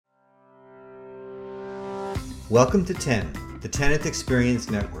Welcome to 10, the Tenant Experience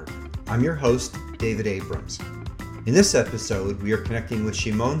Network. I'm your host, David Abrams. In this episode, we are connecting with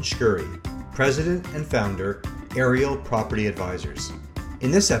Shimon Shkury, President and Founder, Ariel Property Advisors. In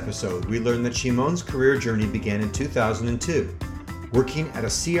this episode, we learn that Shimon's career journey began in 2002, working at a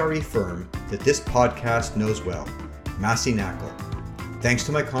CRE firm that this podcast knows well, Massey Knakal. Thanks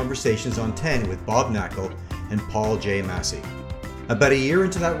to my conversations on 10 with Bob Knakal and Paul J. Massey. About a year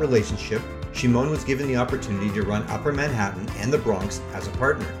into that relationship, Shimon was given the opportunity to run Upper Manhattan and the Bronx as a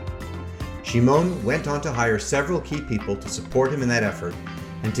partner. Shimon went on to hire several key people to support him in that effort,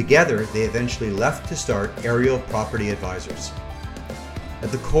 and together they eventually left to start Ariel Property Advisors.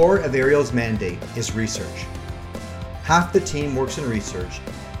 At the core of Ariel's mandate is research. Half the team works in research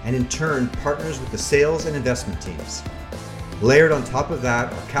and in turn partners with the sales and investment teams. Layered on top of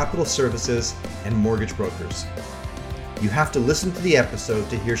that are capital services and mortgage brokers. You have to listen to the episode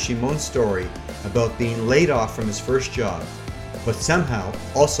to hear Shimon's story about being laid off from his first job, but somehow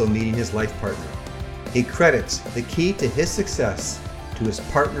also meeting his life partner. He credits the key to his success to his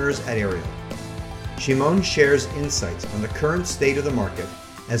partners at Ariel. Shimon shares insights on the current state of the market,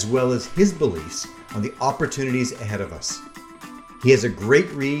 as well as his beliefs on the opportunities ahead of us. He has a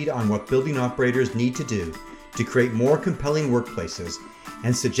great read on what building operators need to do to create more compelling workplaces,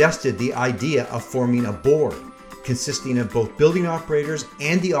 and suggested the idea of forming a board consisting of both building operators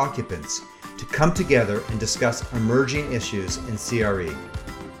and the occupants to come together and discuss emerging issues in CRE.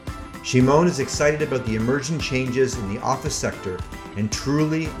 Shimon is excited about the emerging changes in the office sector and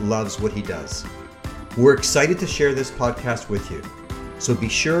truly loves what he does. We're excited to share this podcast with you, so be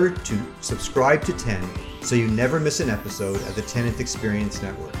sure to subscribe to 10 so you never miss an episode of the Tenant Experience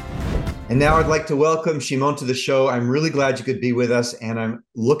Network. And now I'd like to welcome Shimon to the show. I'm really glad you could be with us, and I'm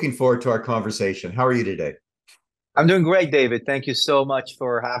looking forward to our conversation. How are you today? I'm doing great, David. Thank you so much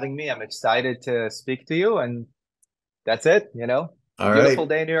for having me. I'm excited to speak to you, and that's it, All Beautiful right.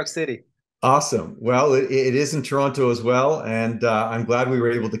 day in New York City. Awesome. Well, it is in Toronto as well, and I'm glad we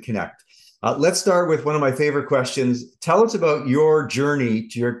were able to connect. Let's start with one of my favorite questions. Tell us about your journey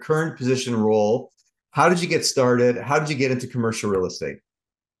to your current position role. How did you get started? How did you get into commercial real estate?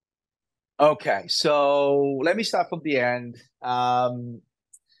 Okay, so let me start from the end.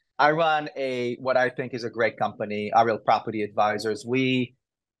 I run what I think is a great company, Ariel Property Advisors. We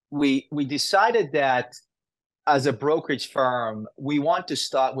decided that as a brokerage firm, we want to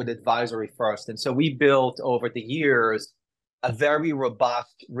start with advisory first. And so we built over the years a very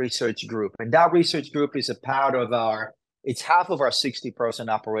robust research group. And that research group is it's half of our 60-person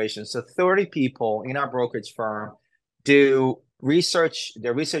operation. So 30 people in our brokerage firm do research.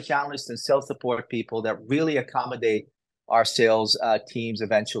 They're research analysts and sales support people that really accommodate our sales teams,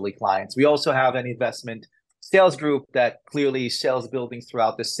 eventually clients. We also have an investment sales group that clearly sells buildings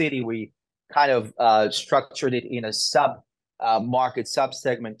throughout the city. We kind of structured it in a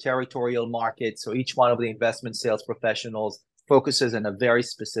sub-segment, territorial market. So each one of the investment sales professionals focuses on a very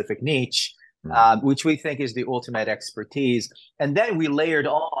specific niche, which we think is the ultimate expertise. And then we layered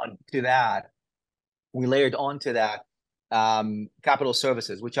on to that capital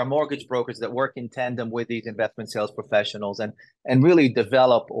services, which are mortgage brokers that work in tandem with these investment sales professionals and really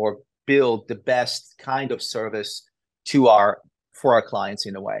develop or build the best kind of service for our clients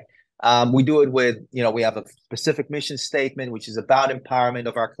in a way. We do it with, we have a specific mission statement, which is about empowerment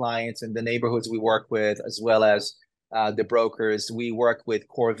of our clients and the neighborhoods we work with, as well as the brokers. We work with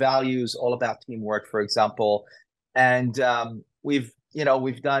core values, all about teamwork, for example. And we've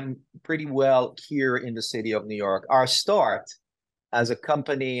done pretty well here in the city of New York. Our start as a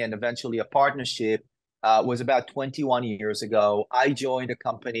company and eventually a partnership was about 21 years ago. I joined a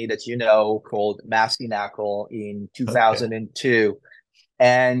company that called Massey Knakal in 2002. Okay.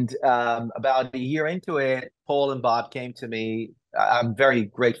 And about a year into it, Paul and Bob came to me. I'm very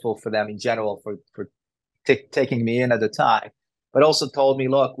grateful for them in general for taking me in at the time, but also told me,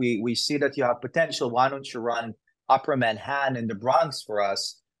 look, we see that you have potential. Why don't you run Upper Manhattan and the Bronx for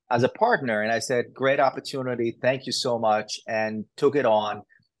us as a partner? And I said, great opportunity. Thank you so much. And took it on.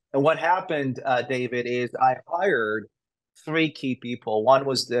 And what happened, David, is I hired 3 key people. One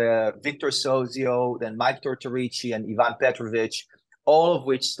was the Victor Sozio, then Mike Tortorici, and Ivan Petrovich, all of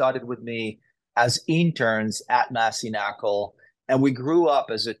which started with me as interns at Massey Knakal. And we grew up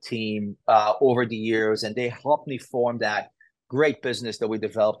as a team over the years, and they helped me form that great business that we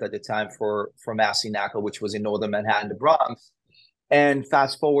developed at the time for Massey Knakal, which was in Northern Manhattan, the Bronx. And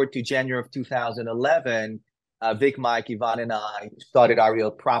fast forward to January of 2011, Vic, Mike, Ivan, and I started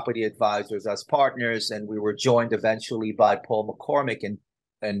Ariel Property Advisors as partners, and we were joined eventually by Paul McCormick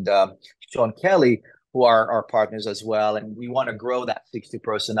and Sean Kelly, who are our partners as well. And we want to grow that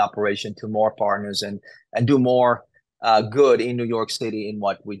 60-person operation to more partners and do more good in New York City in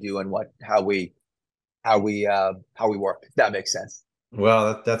what we do and how we work. If that makes sense.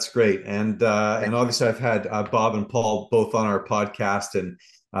 Well, that's great. And Thank you. obviously I've had Bob and Paul both on our podcast, and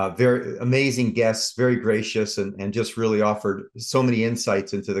very amazing guests, very gracious, and just really offered so many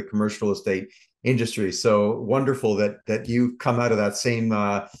insights into the commercial estate industry. So wonderful that you come out of that same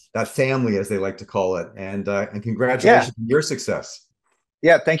that family, as they like to call it. And Yeah. congratulations on your success.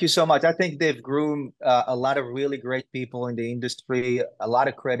 Yeah, thank you so much. I think they've groomed a lot of really great people in the industry. A lot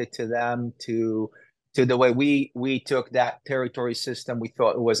of credit to them, to the way we took that territory system. We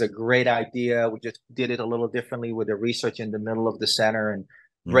thought it was a great idea. We just did it a little differently with the research in the middle of the center and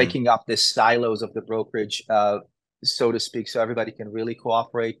Mm. breaking up the silos of the brokerage, so to speak, so everybody can really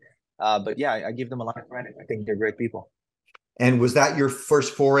cooperate. But yeah, I give them a lot of credit. I think they're great people. And was that your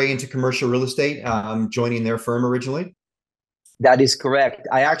first foray into commercial real estate, joining their firm originally? That is correct.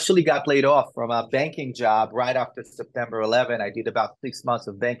 I actually got laid off from a banking job right after September 11. I did about 6 months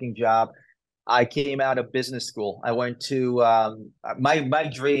of banking job. I came out of business school. I went to my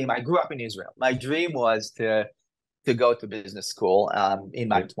dream. I grew up in Israel. My dream was to go to business school in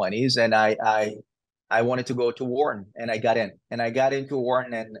my 20s, and I wanted to go to Wharton, and I got in. And I got into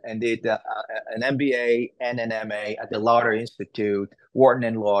Wharton and did an MBA and an MA at the Lauder Institute, Wharton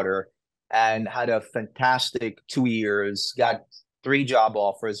and Lauder, and had a fantastic 2 years. Got 3 job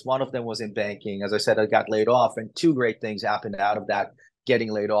offers. One of them was in banking. As I said, I got laid off, and two great things happened out of that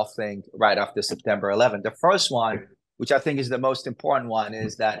getting laid off thing right after September 11th. The first one, which I think is the most important one,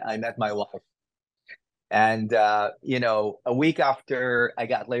 is that I met my wife. And a week after I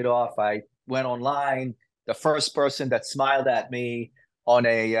got laid off, I went online. The first person that smiled at me on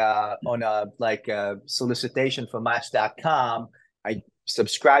a like a solicitation for Match.com, I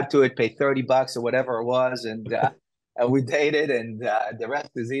subscribed to it, paid $30 or whatever it was, and we dated, and the rest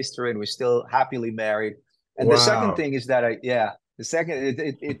is history, and we're still happily married. And the second Wow. thing is that the second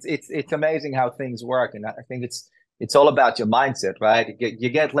it's amazing how things work, and I think it's all about your mindset, right? You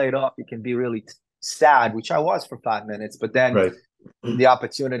get laid off, you can be really sad, which I was for 5 minutes, but then Right. the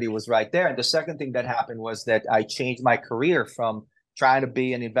opportunity was right there. And the second thing that happened was that I changed my career from trying to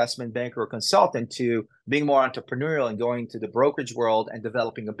be an investment banker or consultant to being more entrepreneurial and going to the brokerage world and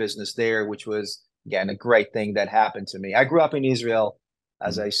developing a business there, which was, again, a great thing that happened to me. I grew up in Israel,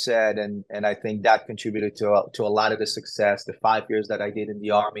 as I said, and I think that contributed to a lot of the success, the 5 years that I did in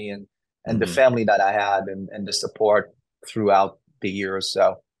the Army, and the Mhm. family that I had, and the support throughout the years.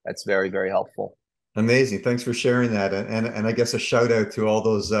 So that's very, very helpful. Amazing. Thanks for sharing that. And I guess a shout out to all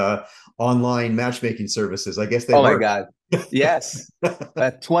those online matchmaking services. I guess they Oh my work. God. Yes.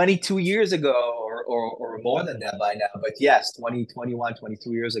 22 years ago, or more than that by now. But yes, 20, 21,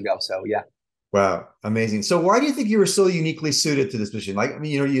 22 years ago. So yeah. Wow, amazing. So why do you think you were so uniquely suited to this position? Like, I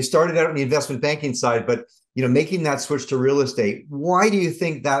mean, you started out on the investment banking side, but making that switch to real estate, why do you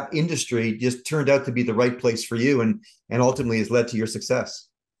think that industry just turned out to be the right place for you and ultimately has led to your success?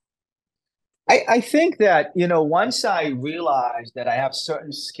 I think that, once I realized that I have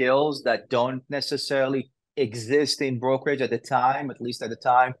certain skills that don't necessarily exist in brokerage at the time, at least at the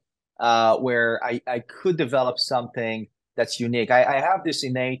time, where I could develop something that's unique. I have this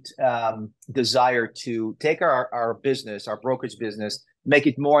innate desire to take our business, our brokerage business, make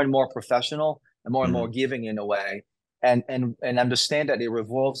it more and more professional and more Mhm. giving in a way. And understand that it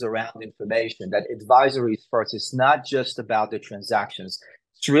revolves around information, that advisory is first. It's not just about the transactions.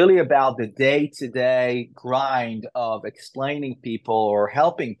 It's really about the day-to-day grind of explaining people or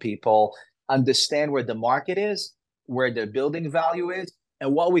helping people understand where the market is, where the building value is,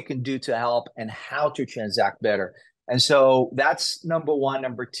 and what we can do to help and how to transact better. And so that's number one.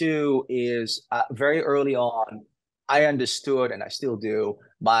 Number two is very early on, I understood, and I still do,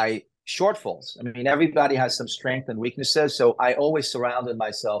 my shortfalls. I mean, everybody has some strengths and weaknesses. So I always surrounded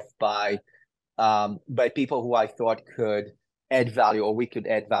myself by people who I thought could add value, or we could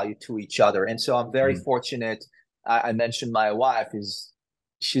add value to each other. And so I'm very Mhm. fortunate. I mentioned my wife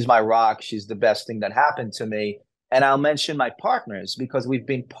she's my rock. She's the best thing that happened to me. And I'll mention my partners, because we've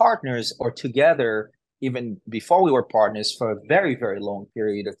been partners or together even before we were partners for a very, very long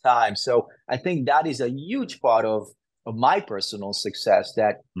period of time. So I think that is a huge part of my personal success,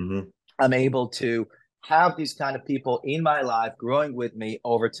 that Mhm. I'm able to have these kind of people in my life growing with me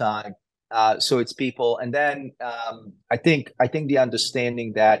over time. So it's people, and then I think the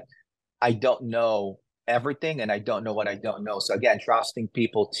understanding that I don't know everything, and I don't know what I don't know. So again, trusting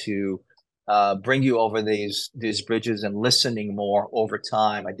people to bring you over these bridges, and listening more over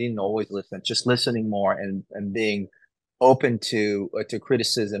time. I didn't always listen, just listening more, and being open to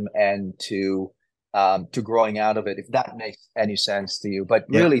criticism, and to to growing out of it, if that makes any sense to you. But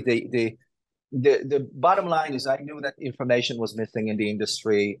Yeah. really, the bottom line is I knew that information was missing in the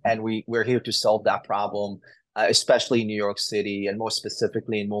industry, and we're here to solve that problem, especially in New York City, and more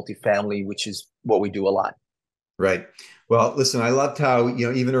specifically in multifamily, which is what we do a lot. Right. Well, listen, I loved how,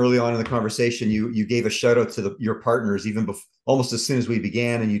 even early on in the conversation, you gave a shout out to your partners, even almost as soon as we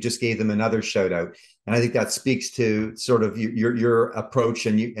began, and you just gave them another shout out. And I think that speaks to sort of your approach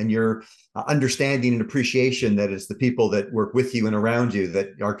and your understanding and appreciation that it's the people that work with you and around you that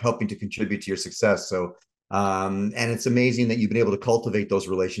are helping to contribute to your success. So, and it's amazing that you've been able to cultivate those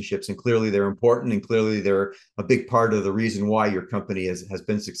relationships, and clearly they're important, and clearly they're a big part of the reason why your company has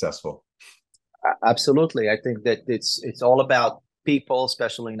been successful. Absolutely. I think that it's all about people,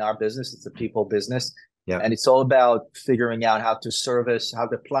 especially in our business. It's a people business. Yeah. And it's all about figuring out how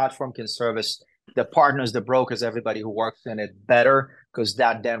the platform can service the partners, the brokers, everybody who works in it better, because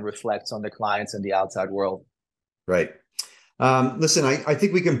that then reflects on the clients and the outside world. Right. Listen, I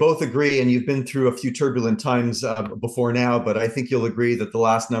think we can both agree, and you've been through a few turbulent times before now, but I think you'll agree that the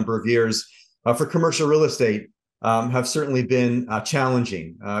last number of years for commercial real estate have certainly been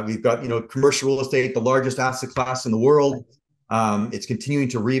challenging. We've got, commercial real estate, the largest asset class in the world. It's continuing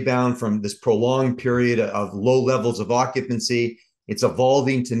to rebound from this prolonged period of low levels of occupancy. It's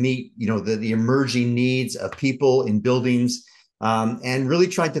evolving to meet, the emerging needs of people in buildings, and really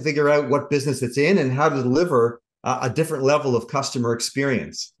trying to figure out what business it's in and how to deliver a different level of customer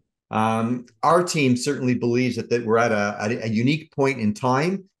experience. Our team certainly believes that we're at a unique point in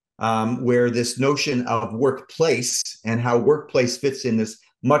time where this notion of workplace and how workplace fits in this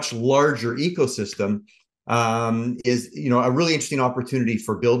much larger ecosystem is, a really interesting opportunity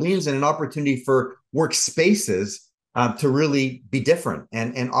for buildings and an opportunity for workspaces to really be different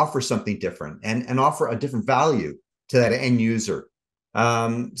and offer something different and offer a different value to that end user.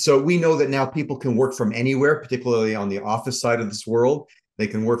 So we know that now people can work from anywhere, particularly on the office side of this world. They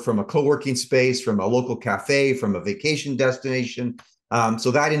can work from a co-working space, from a local cafe, from a vacation destination.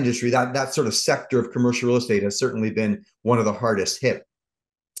 So that industry, that sort of sector of commercial real estate has certainly been one of the hardest hit.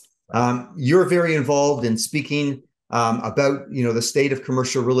 You're very involved in speaking about, the state of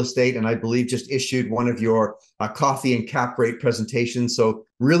commercial real estate, and I believe just issued one of your coffee and cap rate presentations. So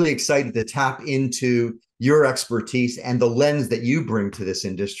really excited to tap into your expertise and the lens that you bring to this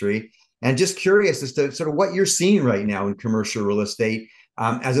industry. And just curious as to sort of what you're seeing right now in commercial real estate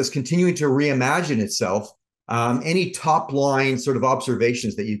as it's continuing to reimagine itself. Any top line sort of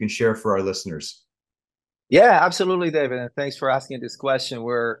observations that you can share for our listeners? Yeah, absolutely, David. And thanks for asking this question.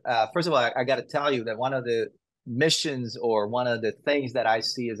 First of all, I got to tell you that one of the missions or one of the things that I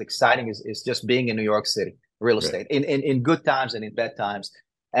see as exciting is just being in New York City, real estate, in good times and in bad times.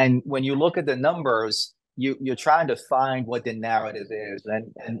 And when you look at the numbers, you're trying to find what the narrative is.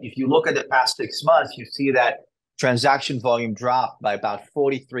 And if you look at the past 6 months, you see that transaction volume dropped by about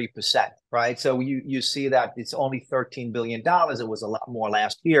 43%, right? So you see that it's only $13 billion. It was a lot more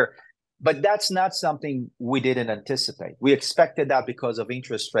last year. But that's not something we didn't anticipate. We expected that because of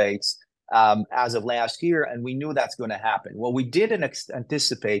interest rates as of last year, and we knew that's going to happen. What we didn't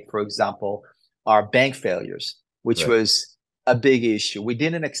anticipate, for example, are bank failures, which was a big issue. We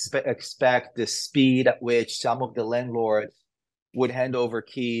didn't expect the speed at which some of the landlords would hand over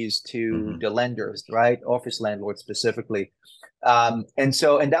keys to the lenders, right? Office landlords specifically. And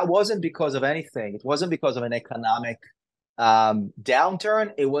that wasn't because of anything. It wasn't because of an economic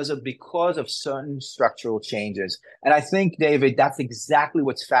downturn. It was because of certain structural changes. And I think, David, that's exactly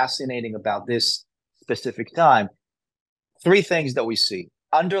what's fascinating about this specific time. 3 things that we see.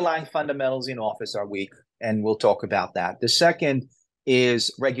 Underlying fundamentals in office are weak, and we'll talk about that. The second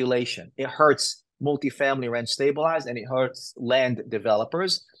is regulation. It hurts multifamily rent stabilized, and it hurts land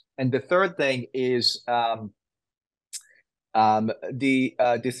developers. And the third thing is the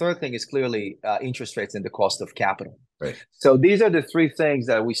third thing is clearly interest rates and the cost of capital. Right. So these are the 3 things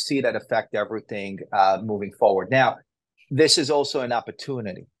that we see that affect everything moving forward. Now, this is also an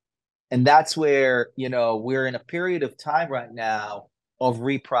opportunity. And that's where, we're in a period of time right now of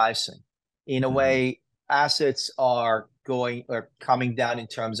repricing. In a way, assets are coming down in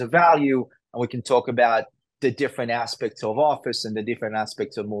terms of value. And we can talk about the different aspects of office and the different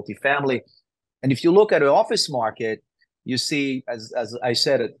aspects of multifamily. And if you look at the office market, you see, as I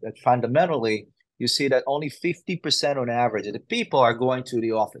said, fundamentally, you see that only 50% on average of the people are going to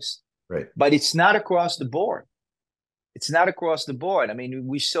the office. Right. But it's not across the board. It's not across the board. I mean,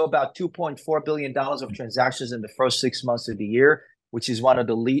 we saw about $2.4 billion of transactions in the first 6 months of the year, which is one of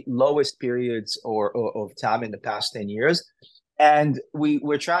the lowest periods of time in the past 10 years. And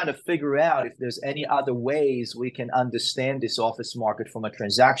we're trying to figure out if there's any other ways we can understand this office market from a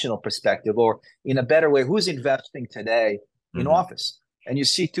transactional perspective, or in a better way, who's investing today in office. And you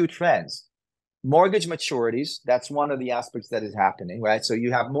see two trends. Mortgage maturities, that's one of the aspects that is happening, right? So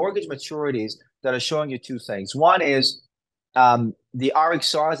you have mortgage maturities that are showing you two things. One is the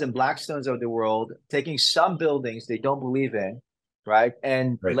RXRs and Blackstones of the world taking some buildings they don't believe in, right?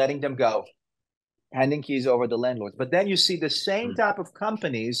 And letting them go, handing keys over to landlords. But then you see the same type of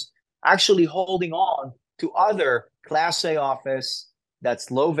companies actually holding on to other Class A office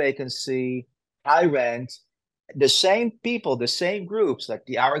that's low vacancy, high rent. The same people, the same groups, like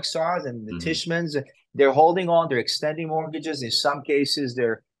the RXRs and the Tishmans, they're holding on, they're extending mortgages. In some cases,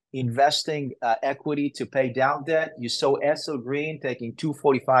 they're investing equity to pay down debt. You saw SL Green taking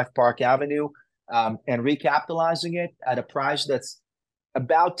 245 Park Avenue and recapitalizing it at a price that's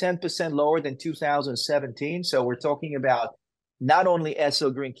about 10% lower than 2017. So we're talking about not only SL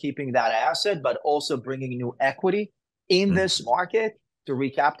Green keeping that asset, but also bringing new equity in this market to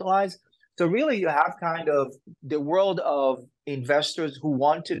recapitalize. So really, you have kind of the world of investors who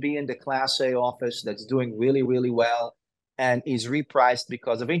want to be in the Class A office that's doing really, really well and is repriced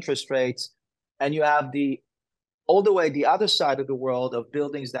because of interest rates. And you have all the way the other side of the world of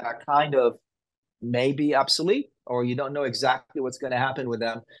buildings that are kind of maybe obsolete, or you don't know exactly what's going to happen with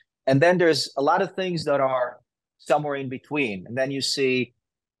them. And then there's a lot of things that are somewhere in between. And then you see,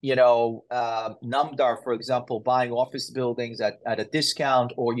 Namdar, for example, buying office buildings at a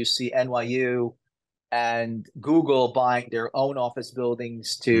discount, or you see NYU and Google buying their own office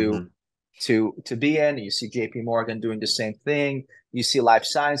buildings to be in. You see JP Morgan doing the same thing. You see life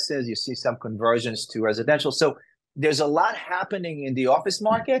sciences, you see some conversions to residential. So there's a lot happening in the office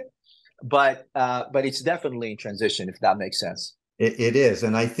market. But it's definitely in transition, if that makes sense. It is,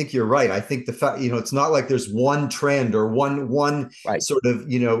 and I think you're right. I think the fact, it's not like there's one trend or one sort of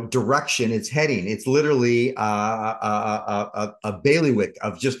direction it's heading. It's literally a bailiwick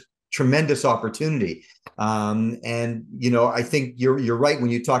of just tremendous opportunity. And I think you're right when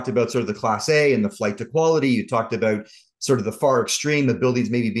you talked about sort of the Class A and the flight to quality. You talked about sort of the far extreme of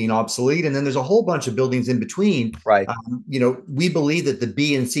buildings maybe being obsolete. And then there's a whole bunch of buildings in between. Right. We believe that the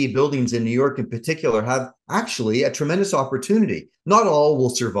B and C buildings in New York in particular have actually a tremendous opportunity. Not all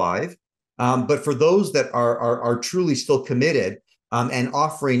will survive, but for those that are truly still committed and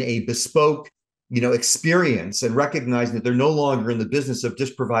offering a bespoke, experience, and recognizing that they're no longer in the business of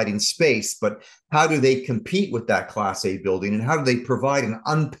just providing space, but how do they compete with that Class A building, and how do they provide an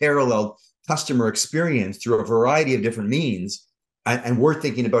unparalleled customer experience through a variety of different means. And we're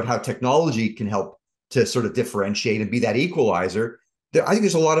thinking about how technology can help to sort of differentiate and be that equalizer. I think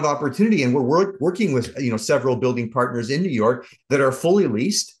there's a lot of opportunity, and we're working with several building partners in New York that are fully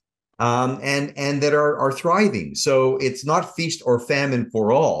leased and that are thriving. So it's not feast or famine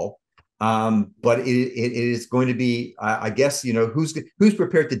for all, but it is going to be, I guess, who's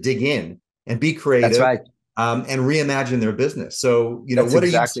prepared to dig in and be creative. That's right. And reimagine their business. So, what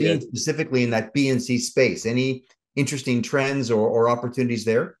exactly are you seeing specifically in that B and C space? Any interesting trends or opportunities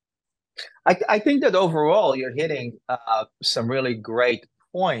there? I think that overall you're hitting some really great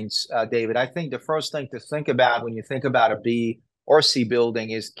points, David. I think the first thing to think about when you think about a B or C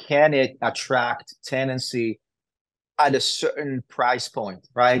building is, can it attract tenancy at a certain price point,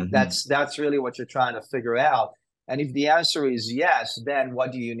 right? That's really what you're trying to figure out. And if the answer is yes, then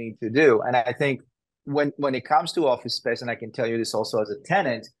what do you need to do? And I think when it comes to office space, and I can tell you this also as a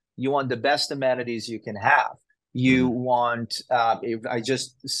tenant, you want the best amenities you can have. You want, if I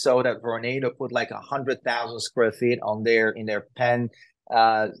just saw that Vornado put like 100,000 square feet in their Penn,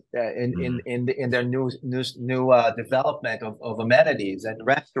 in their new development of amenities and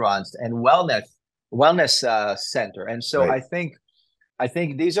restaurants and wellness center. And so I think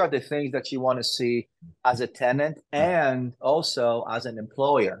these are the things that you want to see as a tenant and also as an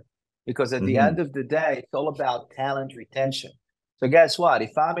employer. Because at the end of the day, it's all about talent retention. So guess what?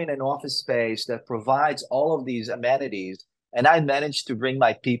 If I'm in an office space that provides all of these amenities, and I manage to bring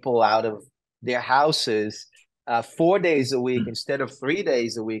my people out of their houses 4 days a week instead of 3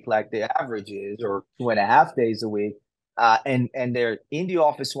 days a week like the average is, or 2.5 days a week, and they're in the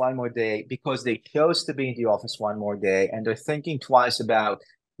office one more day because they chose to be in the office one more day, and they're thinking twice about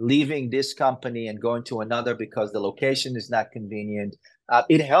leaving this company and going to another because the location is not convenient.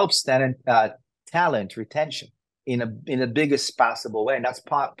 It helps talent retention in the biggest possible way, and that's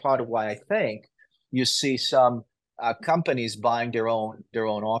part of why I think you see some companies buying their own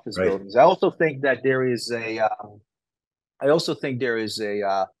office buildings. I also think that there is a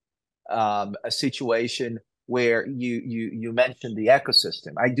situation where you mentioned the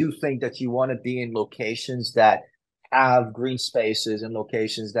ecosystem. I do think that you want to be in locations that have green spaces in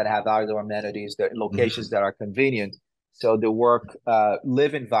locations that have outdoor amenities, that locations Mhm. that are convenient. So the work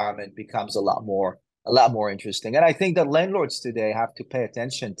live environment becomes a lot more interesting. And I think that landlords today have to pay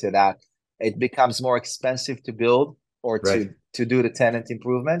attention to that. It becomes more expensive to build or Right. to do the tenant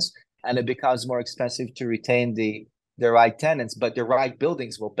improvements, and it becomes more expensive to retain the right tenants, but the right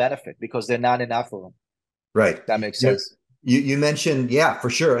buildings will benefit because they're not enough of them. Right. That makes You, sense. you mentioned, yeah, for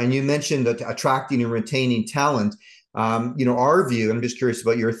sure. And you mentioned that attracting and retaining talent. Our view, I'm just curious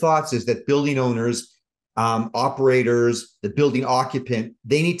about your thoughts, is that building owners, operators, the building occupant,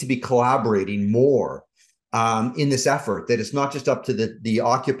 they need to be collaborating more in this effort. That it's not just up to the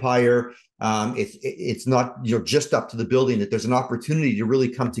occupier. It's not just up to the building. That there's an opportunity to really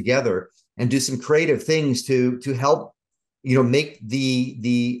come together and do some creative things to help make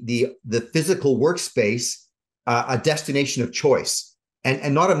the physical workspace a destination of choice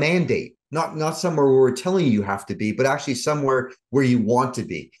and not a mandate, not somewhere where we're telling you have to be, but actually somewhere where you want to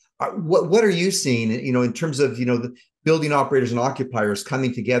be. What are you seeing, in terms of the building operators and occupiers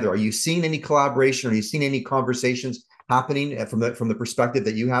coming together? Are you seeing any collaboration? Are you seeing any conversations happening from the perspective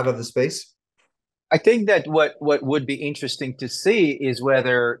that you have of the space? I think that what would be interesting to see is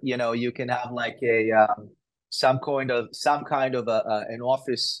whether you can have like a some kind of an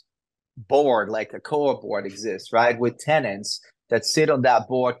office board, like a co-op board exists, right, with tenants that sit on that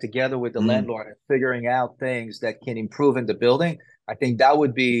board together with the Mm, landlord and figuring out things that can improve in the building. I think that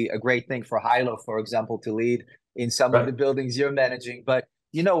would be a great thing for Hilo, for example, to lead in some of right. the buildings you're managing. But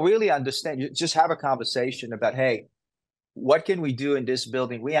really understand, just have a conversation about, hey, what can we do in this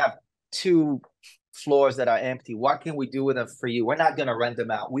building? We have two floors that are empty. What can we do with them for you? We're not going to rent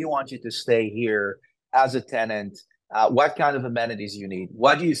them out. We want you to stay here as a tenant. What kind of amenities you need?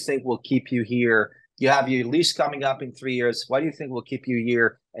 What do you think will keep you here? You have your lease coming up in 3 years. What do you think will keep you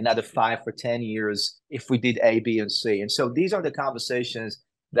here another 5 or 10 years if we did A, B, and C? And so these are the conversations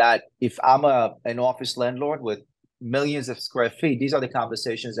that if I'm an office landlord with millions of square feet, these are the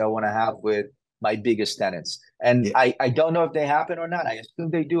conversations I want to have with my biggest tenants. And Yeah. I don't know if they happen or not. I assume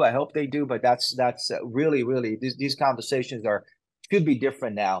they do. I hope they do. But that's really these conversations are should be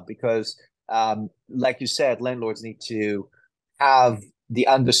different now because, like you said, landlords need to have the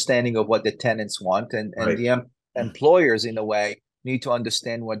understanding of what the tenants want, and Right. the employers in a way need to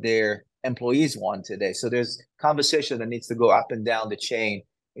understand what their employees want today. So there's conversation that needs to go up and down the chain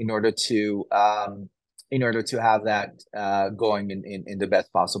in order to have that going in the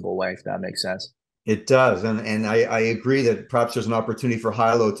best possible way, if that makes sense. It does. And I agree that perhaps there's an opportunity for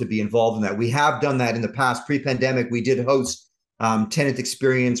Hilo to be involved in that. We have done that in the past. Pre-pandemic, we did host tenant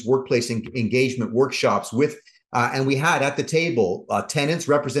experience, workplace engagement workshops and we had at the table tenants,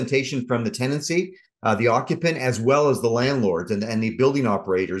 representation from the tenancy, the occupant, as well as the landlords and the building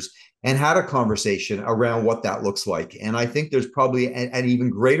operators, and had a conversation around what that looks like. And I think there's probably an even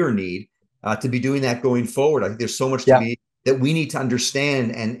greater need to be doing that going forward. I think there's so much to Yeah. be that we need to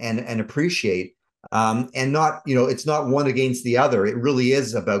understand and appreciate, and not, it's not one against the other. It really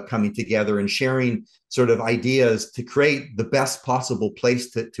is about coming together and sharing sort of ideas to create the best possible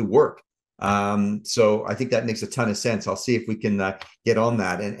place to work. So I think that makes a ton of sense. I'll see if we can get on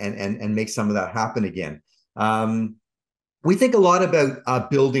that and make some of that happen again. We think a lot about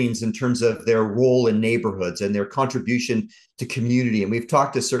buildings in terms of their role in neighborhoods and their contribution to community. And we've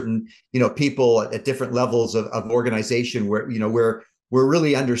talked to certain, people at different levels of organization where we're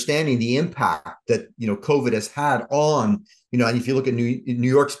really understanding the impact that, COVID has had on, and if you look at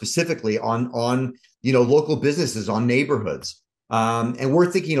New York specifically on local businesses, on neighborhoods. And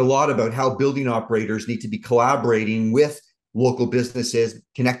we're thinking a lot about how building operators need to be collaborating with local businesses,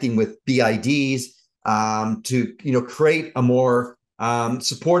 connecting with BIDs, to create a more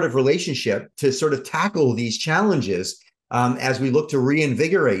supportive relationship to sort of tackle these challenges as we look to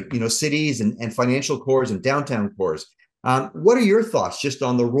reinvigorate cities and financial cores and downtown cores. What are your thoughts just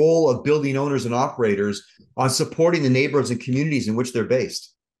on the role of building owners and operators on supporting the neighborhoods and communities in which they're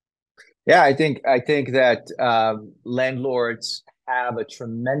based? Yeah, I think that landlords have a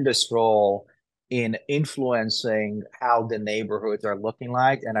tremendous role in influencing how the neighborhoods are looking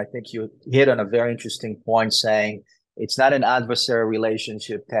like. And I think you hit on a very interesting point saying it's not an adversary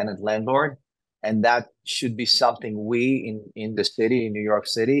relationship, tenant landlord. And that should be something we in the city, in New York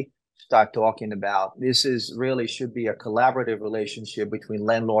City, start talking about. This is really should be a collaborative relationship between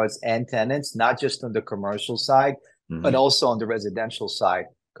landlords and tenants, not just on the commercial side, but Mm-hmm. also on the residential side.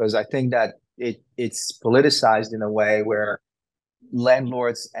 Because I think that it's politicized in a way where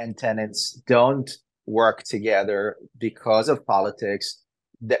landlords and tenants don't work together because of politics.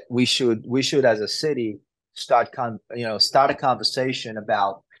 That we should as a city start a conversation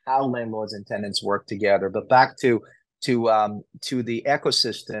about how landlords and tenants work together. But back to to the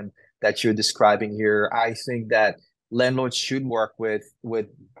ecosystem that you're describing here. I think that landlords should work with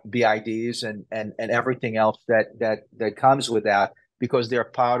BIDs and everything else that comes with that, because they're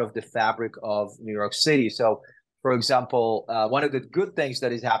part of the fabric of New York City. So, for example, one of the good things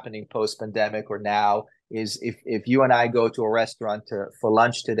that is happening post-pandemic or now is if you and I go to a restaurant for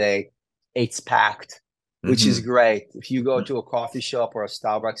lunch today, it's packed, which is great. If you go to a coffee shop or a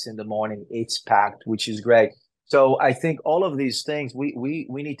Starbucks in the morning, it's packed, which is great. So I think all of these things, we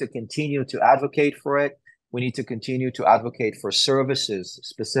need to continue to advocate for it. We need to continue to advocate for services,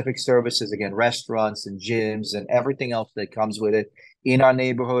 specific services, again, restaurants and gyms and everything else that comes with it in our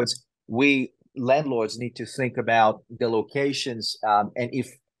neighborhoods. We landlords need to think about the locations, and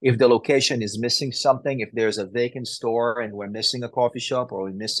if the location is missing something, if there's a vacant store and we're missing a coffee shop, or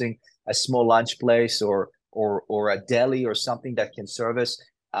we're missing a small lunch place or a deli or something that can service,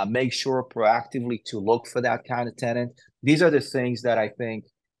 make sure proactively to look for that kind of tenant. These are the things that I think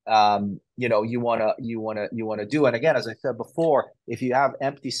you wanna do. And again, as I said before, if you have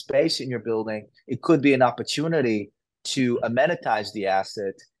empty space in your building, it could be an opportunity to amenitize the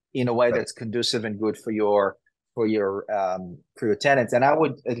asset in a way that's conducive and good for your tenants. And I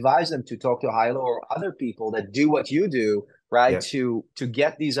would advise them to talk to Hilo or other people that do what you do, right? Yeah. To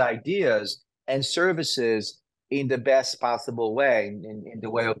get these ideas and services in the best possible way, in the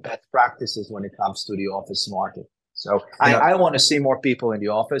way of best practices when it comes to the office market. So yeah. I want to see more people in the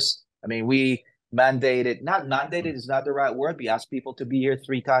office. I mean, we not mandated is not the right word. We ask people to be here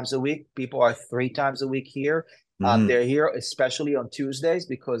 3 times a week. People are 3 times a week here. They're here, especially on Tuesdays,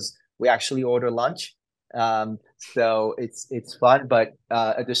 because we actually order lunch. So it's fun, but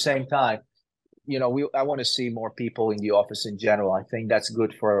at the same time, I want to see more people in the office in general. I think that's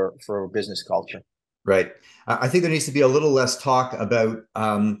good for business culture. Right. I think there needs to be a little less talk about,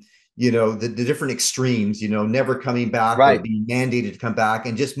 the different extremes, never coming back or being mandated to come back,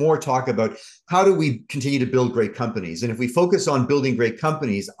 and just more talk about how do we continue to build great companies. And if we focus on building great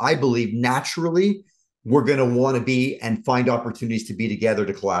companies, I believe naturally we're going to want to be and find opportunities to be together,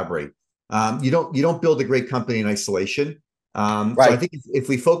 to collaborate. You don't build a great company in isolation. So I think if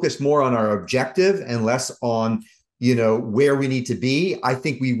we focus more on our objective and less on, where we need to be, I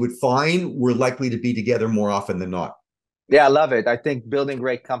think we would find we're likely to be together more often than not. Yeah, I love it. I think building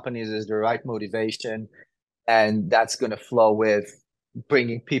great companies is the right motivation, and that's going to flow with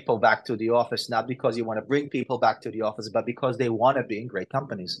bringing people back to the office, not because you want to bring people back to the office, but because they want to be in great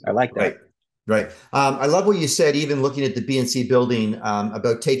companies. I like that. Right. I love what you said, even looking at the BNC building,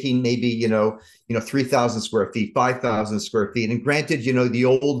 about taking maybe, 3,000 square feet, 5,000 square feet. And granted, the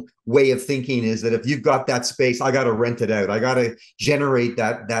old way of thinking is that if you've got that space, I got to rent it out. I got to generate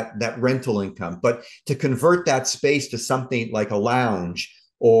that rental income. But to convert that space to something like a lounge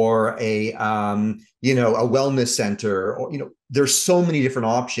or a wellness center, or, there's so many different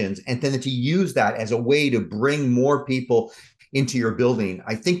options. And then to use that as a way to bring more people into your building.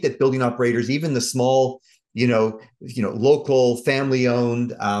 I think that building operators, even the small, local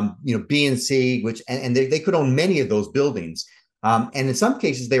family-owned, BNC, which and they could own many of those buildings. And in some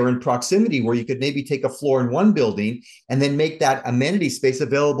cases, they were in proximity where you could maybe take a floor in one building and then make that amenity space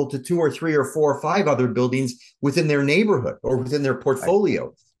available to 2 or 3 or 4 or 5 other buildings within their neighborhood or within their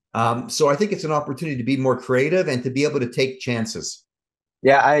portfolio. So I think it's an opportunity to be more creative and to be able to take chances.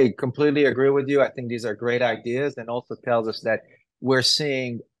 Yeah, I completely agree with you. I think these are great ideas, and also tells us that we're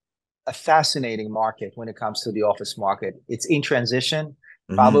seeing a fascinating market when it comes to the office market. It's in transition,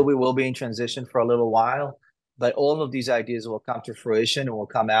 probably will be in transition for a little while, but all of these ideas will come to fruition, and we'll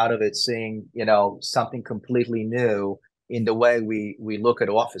come out of it seeing, something completely new in the way we look at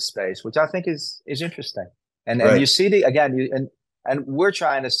office space, which I think is interesting. And you see and we're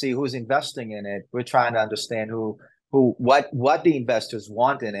trying to see who's investing in it. We're trying to understand what the investors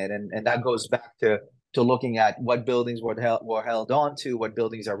want in it, and that goes back to looking at what buildings were held on to, what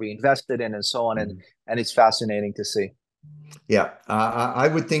buildings are reinvested in, and so on. And it's fascinating to see. Yeah, I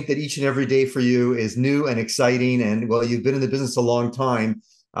would think that each and every day for you is new and exciting, and well, you've been in the business a long time.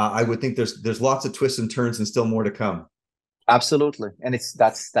 I would think there's lots of twists and turns and still more to come. Absolutely, and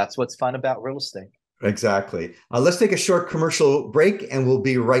that's what's fun about real estate. Exactly. Let's take a short commercial break, and we'll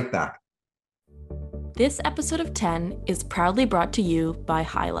be right back. This episode of 10 is proudly brought to you by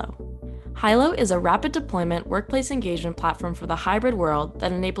Hilo. Hilo is a rapid deployment workplace engagement platform for the hybrid world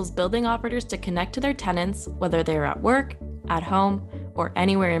that enables building operators to connect to their tenants, whether they are at work, at home, or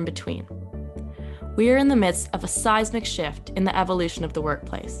anywhere in between. We are in the midst of a seismic shift in the evolution of the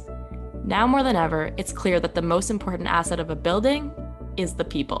workplace. Now more than ever, it's clear that the most important asset of a building is the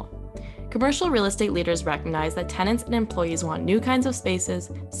people. Commercial real estate leaders recognize that tenants and employees want new kinds of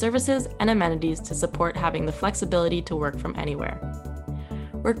spaces, services, and amenities to support having the flexibility to work from anywhere.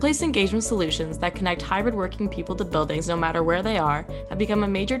 Workplace engagement solutions that connect hybrid working people to buildings no matter where they are have become a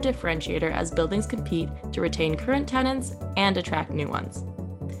major differentiator as buildings compete to retain current tenants and attract new ones.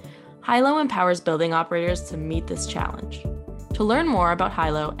 Hilo empowers building operators to meet this challenge. To learn more about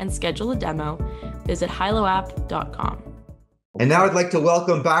Hilo and schedule a demo, visit hiloapp.com. And now I'd like to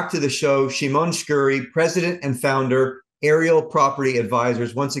welcome back to the show Shimon Shkury, President and Founder, Ariel Property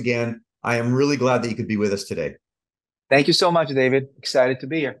Advisors. Once again, I am really glad that you could be with us today. Thank you so much, David. Excited to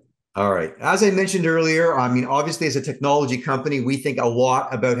be here. All right. As I mentioned earlier, obviously, as a technology company, we think a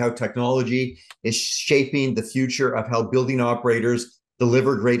lot about how technology is shaping the future of how building operators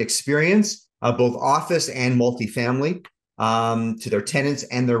deliver great experience, both office and multifamily, to their tenants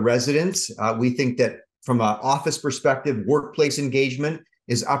and their residents. We think that from an office perspective, workplace engagement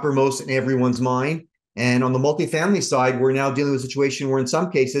is uppermost in everyone's mind. And on the multifamily side, we're now dealing with a situation where in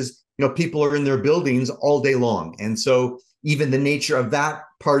some cases, people are in their buildings all day long. And so even the nature of that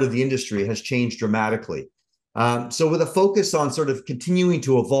part of the industry has changed dramatically. So with a focus on sort of continuing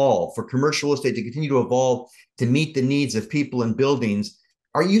to evolve, for commercial real estate to continue to evolve to meet the needs of people in buildings,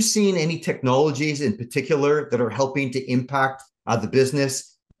 are you seeing any technologies in particular that are helping to impact the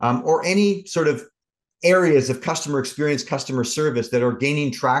business, or any sort of areas of customer experience, customer service that are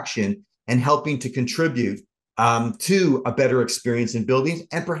gaining traction and helping to contribute to a better experience in buildings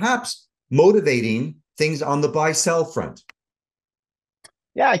and perhaps motivating things on the buy-sell front?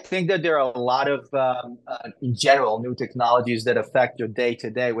 Yeah, I think that there are a lot of, in general, new technologies that affect your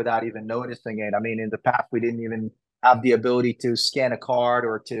day-to-day without even noticing it. In the past, we didn't even have the ability to scan a card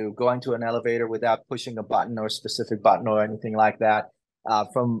or to go into an elevator without pushing a button or a specific button or anything like that.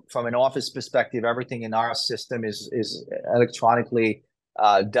 From an office perspective, everything in our system is electronically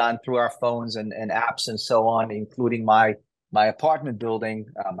done through our phones and apps and so on, including my apartment building,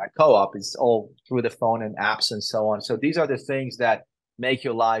 my co-op is all through the phone and apps and so on. So these are the things that make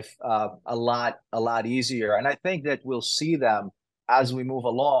your life a lot easier. And I think that we'll see them as we move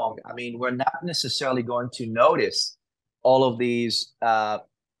along. We're not necessarily going to notice all of these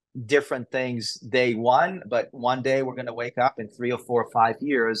different things day one, but one day we're going to wake up in 3 or 4 or 5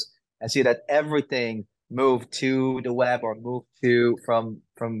 years and see that everything moved to the web or moved to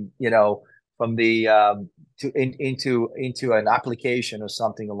into an application or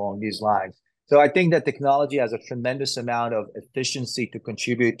something along these lines. So I think that technology has a tremendous amount of efficiency to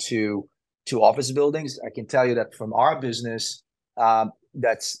contribute to office buildings. I can tell you that from our business,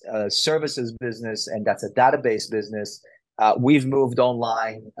 that's a services business and that's a database business. We've moved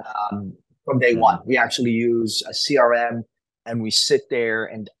online from day one. We actually use a CRM and we sit there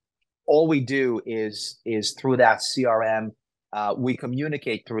and all we do is through that CRM, we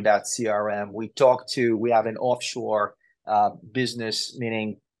communicate through that CRM. We have an offshore business,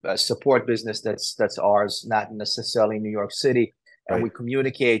 meaning a support business that's ours, not necessarily New York City. And right. We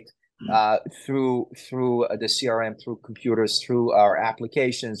communicate through the CRM, through computers, through our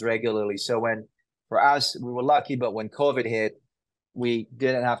applications regularly. So for us, we were lucky, but when COVID hit, we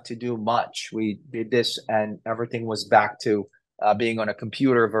didn't have to do much. We did this and everything was back to being on a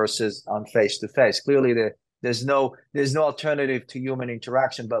computer versus on face-to-face. Clearly, there's no alternative to human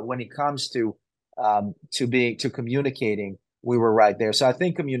interaction, but when it comes to communicating, we were right there. So I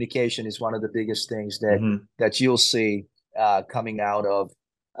think communication is one of the biggest things that you'll see coming out of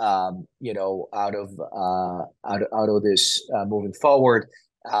this moving forward.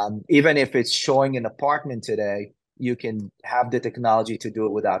 Even if it's showing an apartment today, you can have the technology to do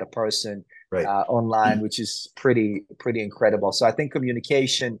it without a person online, which is pretty incredible. So I think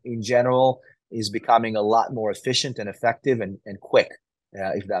communication in general is becoming a lot more efficient and effective and quick,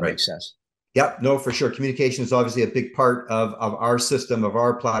 if that makes sense. Yeah, no, for sure. Communication is obviously a big part of our system, of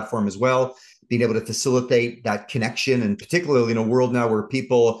our platform as well. Being able to facilitate that connection, and particularly in a world now where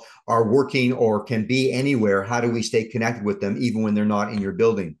people are working or can be anywhere, how do we stay connected with them even when they're not in your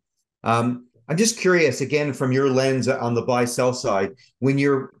building? I'm just curious, again, from your lens on the buy-sell side, when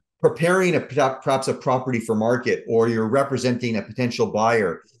you're preparing perhaps a property for market or you're representing a potential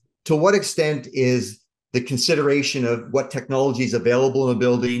buyer, to what extent is the consideration of what technology is available in a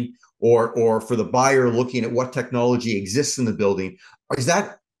building or for the buyer looking at what technology exists in the building, is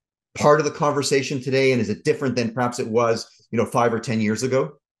that part of the conversation today? And is it different than perhaps it was, 5 or 10 years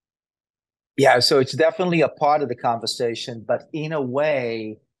ago? Yeah, so it's definitely a part of the conversation, but in a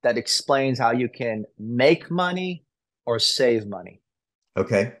way that explains how you can make money or save money.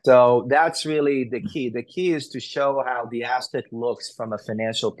 Okay. So that's really the key. The key is to show how the asset looks from a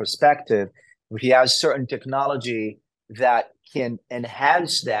financial perspective. If he has certain technology that can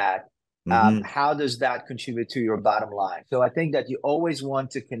enhance that, How does that contribute to your bottom line? So I think that you always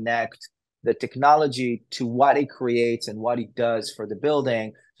want to connect the technology to what it creates and what it does for the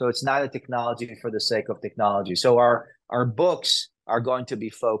building. So it's not a technology for the sake of technology. So our books are going to be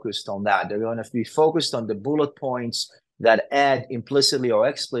focused on that. They're going to be focused on the bullet points that add implicitly or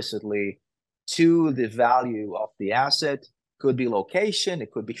explicitly to the value of the asset. Could be location,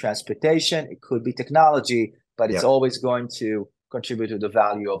 it could be transportation, it could be technology, but it's always going to contribute to the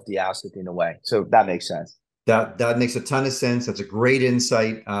value of the asset in a way. So that makes sense. That makes a ton of sense. That's a great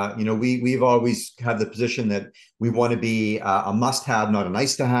insight. We've always had the position that we want to be a must-have, not a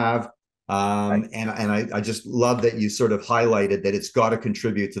nice-to-have. Right. And I just love that you sort of highlighted that it's got to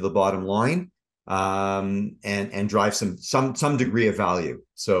contribute to the bottom line, and drive some degree of value.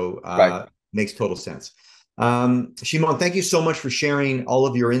 So makes total sense. Shimon, thank you so much for sharing all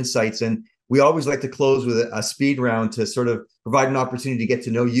of your insights. And we always like to close with a speed round to sort of provide an opportunity to get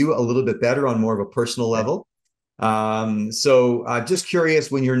to know you a little bit better on more of a personal level. So just curious,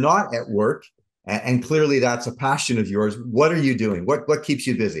 when you're not at work, and clearly that's a passion of yours, what are you doing? What keeps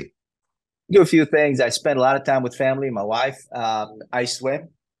you busy? Do a few things. I spend a lot of time with family, my wife. I swim,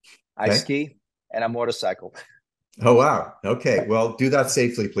 I ski, and I motorcycle. Oh, wow. Okay. Well, do that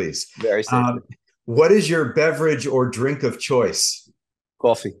safely, please. Very safely. What is your beverage or drink of choice?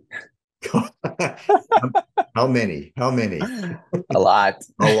 Coffee. How many? A lot.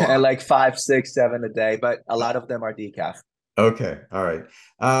 And like 5, 6, 7 a day, but a lot of them are decaf. Okay. All right.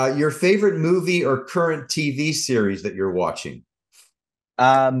 Your favorite movie or current TV series that you're watching?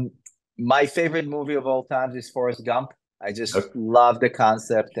 My favorite movie of all time is Forrest Gump. I just love the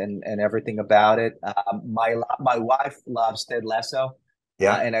concept and everything about it. My wife loves Ted Lasso.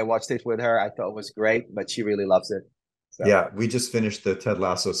 And I watched it with her. I thought it was great, but she really loves it. So. Yeah, we just finished the Ted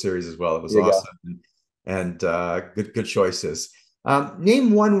Lasso series as well. It was awesome. And good choices.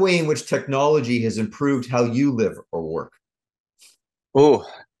 Name one way in which technology has improved how you live or work. Oh,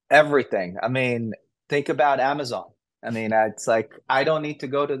 everything. I mean, think about Amazon. I mean, it's like I don't need to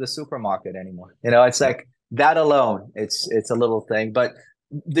go to the supermarket anymore. It's like that alone. It's a little thing, but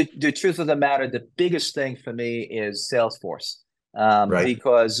the truth of the matter, the biggest thing for me is Salesforce,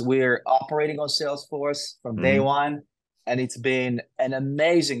 because we're operating on Salesforce from day one. And it's been an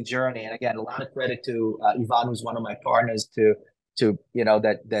amazing journey. And again, a lot of credit to Ivan, who's one of my partners, to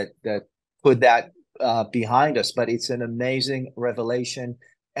that put that behind us. But it's an amazing revelation.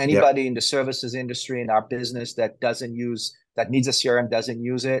 Anybody in the services industry in our business that needs a CRM, doesn't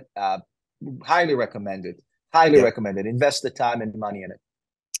use it, highly recommended. Recommended. Invest the time and money in it.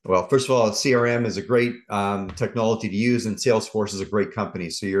 Well, first of all, CRM is a great technology to use, and Salesforce is a great company.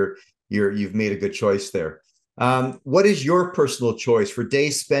 So you've made a good choice there. What is your personal choice for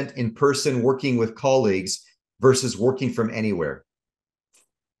days spent in person working with colleagues versus working from anywhere?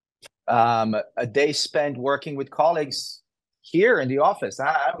 A day spent working with colleagues here in the office.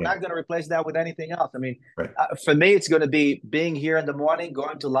 I'm not going to replace that with anything else. I mean, for me, it's going to be being here in the morning,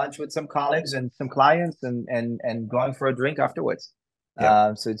 going to lunch with some colleagues and some clients, and going for a drink afterwards.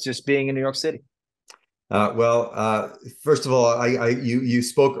 So it's just being in New York City. First of all, you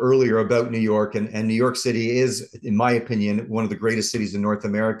spoke earlier about New York, and New York City is, in my opinion, one of the greatest cities in North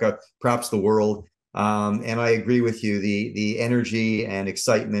America, perhaps the world. And I agree with you. The energy and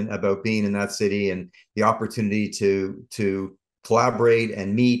excitement about being in that city and the opportunity to collaborate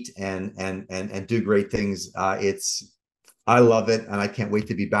and meet and do great things. I love it, and I can't wait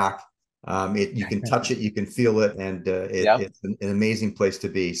to be back. You can touch it, you can feel it, and it's an amazing place to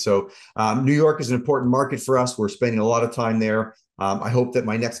be. So New York is an important market for us. We're spending a lot of time there. I hope that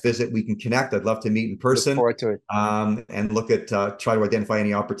my next visit we can connect. I'd love to meet in person. Look forward to it. And look at try to identify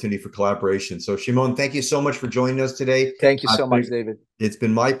any opportunity for collaboration. So Shimon, thank you so much for joining us today. Thank you so much, David. It's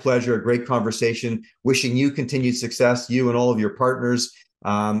been my pleasure. A great conversation. Wishing you continued success, you and all of your partners.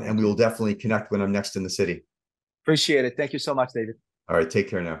 And we will definitely connect when I'm next in the city. Appreciate it. Thank you so much, David. All right, take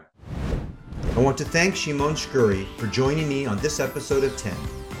care now. I want to thank Shimon Shkury for joining me on this episode of 10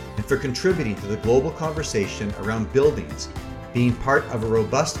 and for contributing to the global conversation around buildings being part of a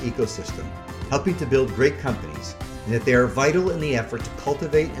robust ecosystem, helping to build great companies, and that they are vital in the effort to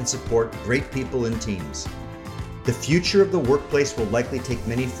cultivate and support great people and teams. The future of the workplace will likely take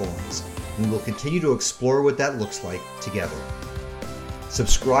many forms, and we'll continue to explore what that looks like together.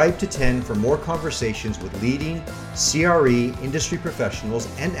 Subscribe to 10 for more conversations with leading CRE industry professionals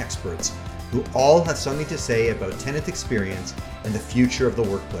and experts who all have something to say about tenant experience and the future of the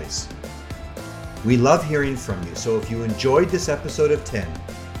workplace. We love hearing from you, so if you enjoyed this episode of 10,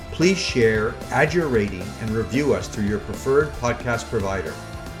 please share, add your rating, and review us through your preferred podcast provider.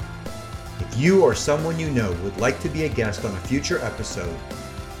 If you or someone you know would like to be a guest on a future episode,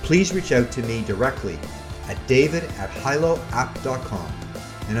 please reach out to me directly at david@hiloapp.com.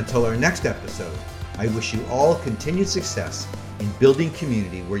 And until our next episode, I wish you all continued success in building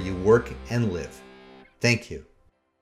community where you work and live. Thank you.